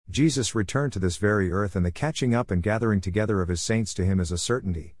Jesus' return to this very earth and the catching up and gathering together of his saints to him is a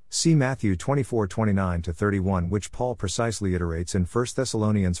certainty. See Matthew 24:29-31, which Paul precisely iterates in 1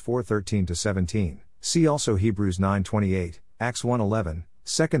 Thessalonians 4:13-17. See also Hebrews 9:28, Acts 1:11,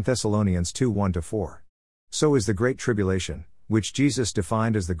 2 Thessalonians 2:1-4. So is the Great Tribulation, which Jesus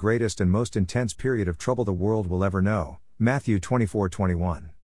defined as the greatest and most intense period of trouble the world will ever know, Matthew 24:21.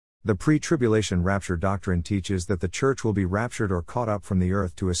 The pre-tribulation rapture doctrine teaches that the church will be raptured or caught up from the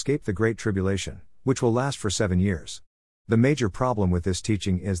earth to escape the Great Tribulation, which will last for 7 years. The major problem with this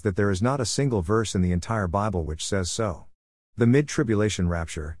teaching is that there is not a single verse in the entire Bible which says so. The mid-tribulation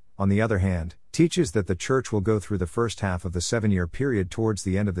rapture, on the other hand, teaches that the church will go through the first half of the 7-year period towards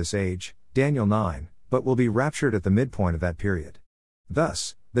the end of this age, Daniel 9, but will be raptured at the midpoint of that period.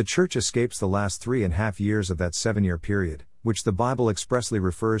 Thus, the church escapes the last 3.5 years of that 7-year period, which the Bible expressly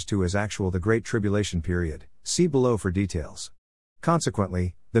refers to as the Great Tribulation period. See below for details.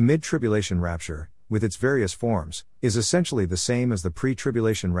 Consequently, the mid-tribulation rapture, with its various forms, is essentially the same as the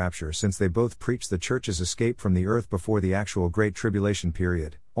pre-tribulation rapture, since they both preach the church's escape from the earth before the actual Great Tribulation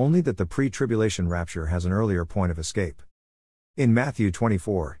period, only that the pre-tribulation rapture has an earlier point of escape. In Matthew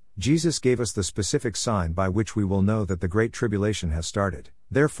 24, Jesus gave us the specific sign by which we will know that the Great Tribulation has started.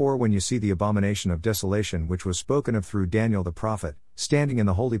 Therefore, when you see the abomination of desolation which was spoken of through Daniel the prophet, standing in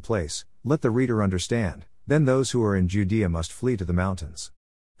the holy place, let the reader understand, then those who are in Judea must flee to the mountains.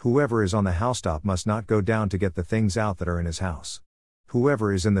 Whoever is on the housetop must not go down to get the things out that are in his house.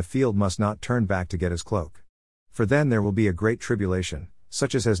 Whoever is in the field must not turn back to get his cloak. For then there will be a great tribulation,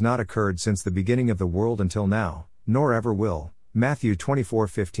 such as has not occurred since the beginning of the world until now, nor ever will. Matthew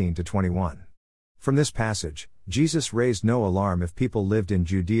 24:15-21. From this passage, Jesus raised no alarm if people lived in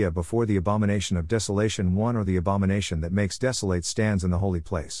Judea before the abomination of desolation 1 or the abomination that makes desolate stands in the holy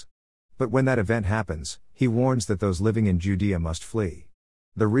place. But when that event happens, he warns that those living in Judea must flee.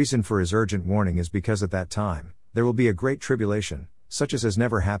 The reason for his urgent warning is because at that time, there will be a great tribulation, such as has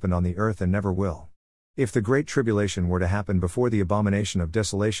never happened on the earth and never will. If the great tribulation were to happen before the abomination of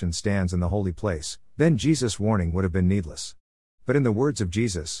desolation stands in the holy place, then Jesus' warning would have been needless. But in the words of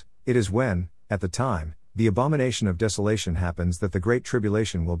Jesus, it is when, at the time, the abomination of desolation happens that the great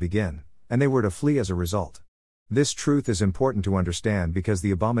tribulation will begin, and they were to flee as a result. This truth is important to understand because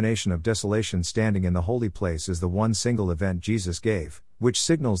the abomination of desolation standing in the holy place is the one single event Jesus gave, which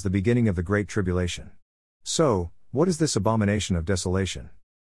signals the beginning of the Great Tribulation. So, what is this abomination of desolation?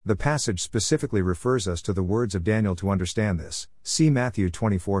 The passage specifically refers us to the words of Daniel to understand this. See Matthew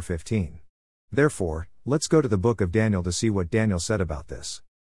 24:15. Therefore, let's go to the book of Daniel to see what Daniel said about this.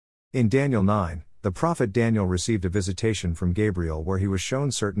 In Daniel 9, the prophet Daniel received a visitation from Gabriel where he was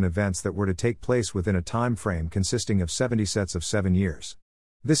shown certain events that were to take place within a time frame consisting of 70 sets of 7 years.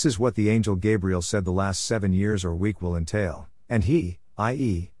 This is what the angel Gabriel said the last 7 years or week will entail, and he,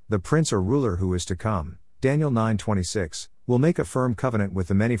 i.e., the prince or ruler who is to come, Daniel 9:26, will make a firm covenant with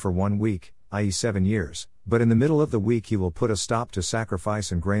the many for 1 week, i.e. 7 years, but in the middle of the week he will put a stop to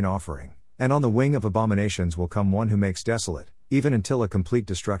sacrifice and grain offering. And on the wing of abominations will come one who makes desolate, even until a complete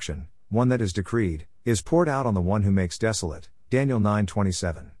destruction, one that is decreed, is poured out on the one who makes desolate. Daniel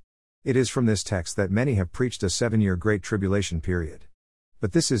 9:27. It is from this text that many have preached a 7-year Great Tribulation period.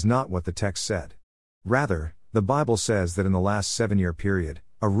 But this is not what the text said. Rather, the Bible says that in the last 7-year period,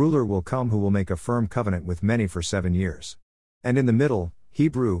 a ruler will come who will make a firm covenant with many for 7 years. And in the middle,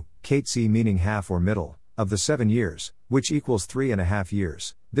 Hebrew, katsi meaning half or middle, of the 7 years, which equals 3.5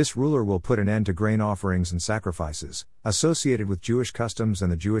 years, this ruler will put an end to grain offerings and sacrifices, associated with Jewish customs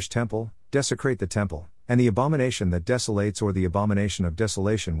and the Jewish temple, desecrate the temple, and the abomination that desolates or the abomination of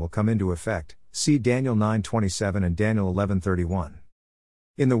desolation will come into effect. See Daniel 9:27 and Daniel 11:31.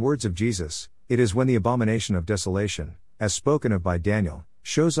 In the words of Jesus, it is when the abomination of desolation, as spoken of by Daniel,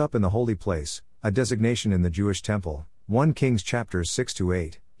 shows up in the holy place, a designation in the Jewish temple, 1 Kings chapters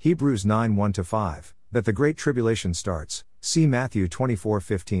 6-8, Hebrews 9:1-5, that the Great Tribulation starts. See Matthew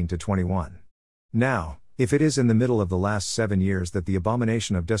 24:15-21. Now, if it is in the middle of the last 7 years that the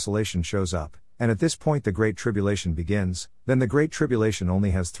abomination of desolation shows up, and at this point the Great Tribulation begins, then the Great Tribulation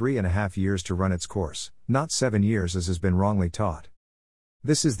only has 3.5 years to run its course, not 7 years as has been wrongly taught.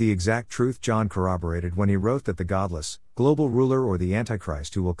 This is the exact truth John corroborated when he wrote that the godless, global ruler or the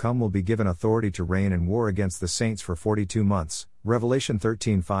Antichrist who will come will be given authority to reign and war against the saints for 42 months, Revelation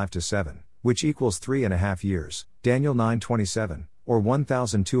 13:5-7. Which equals 3.5 years, Daniel 9:27, or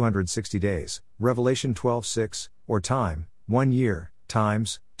 1,260 days, Revelation 12:6, or time, 1 year,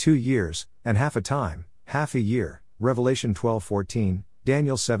 times, 2 years, and half a time, half a year, Revelation 12:14,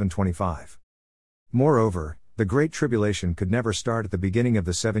 Daniel 7:25. Moreover, the Great Tribulation could never start at the beginning of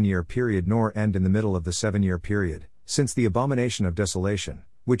the 7-year period nor end in the middle of the 7-year period, since the abomination of desolation,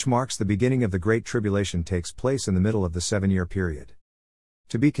 which marks the beginning of the Great Tribulation, takes place in the middle of the 7-year period.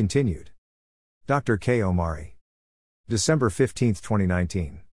 To be continued. Dr. K. Omari. December 15,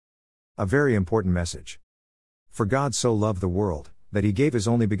 2019. A very important message. For God so loved the world, that he gave his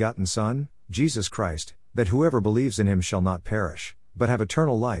only begotten Son, Jesus Christ, that whoever believes in him shall not perish, but have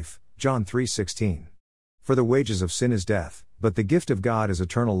eternal life. John 3:16. For the wages of sin is death, but the gift of God is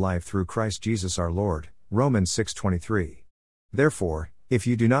eternal life through Christ Jesus our Lord. Romans 6:23. Therefore, if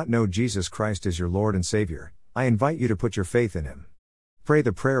you do not know Jesus Christ as your Lord and Savior, I invite you to put your faith in him. Pray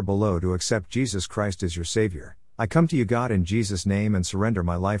the prayer below to accept Jesus Christ as your Savior. I come to you, God, in Jesus' name, and surrender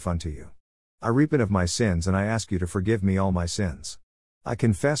my life unto you. I repent of my sins and I ask you to forgive me all my sins. I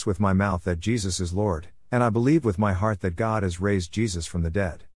confess with my mouth that Jesus is Lord, and I believe with my heart that God has raised Jesus from the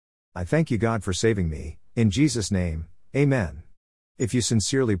dead. I thank you, God, for saving me. In Jesus' name, amen. If you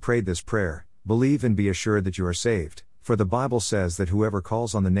sincerely prayed this prayer, believe and be assured that you are saved, for the Bible says that whoever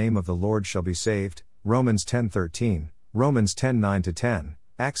calls on the name of the Lord shall be saved. Romans 10:13, Romans 10:9-10,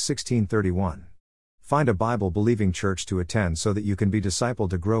 Acts 16:31. Find a Bible-believing church to attend so that you can be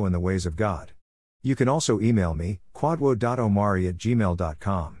discipled to grow in the ways of God. You can also email me,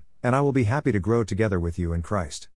 quadwo.omari@gmail.com, and I will be happy to grow together with you in Christ.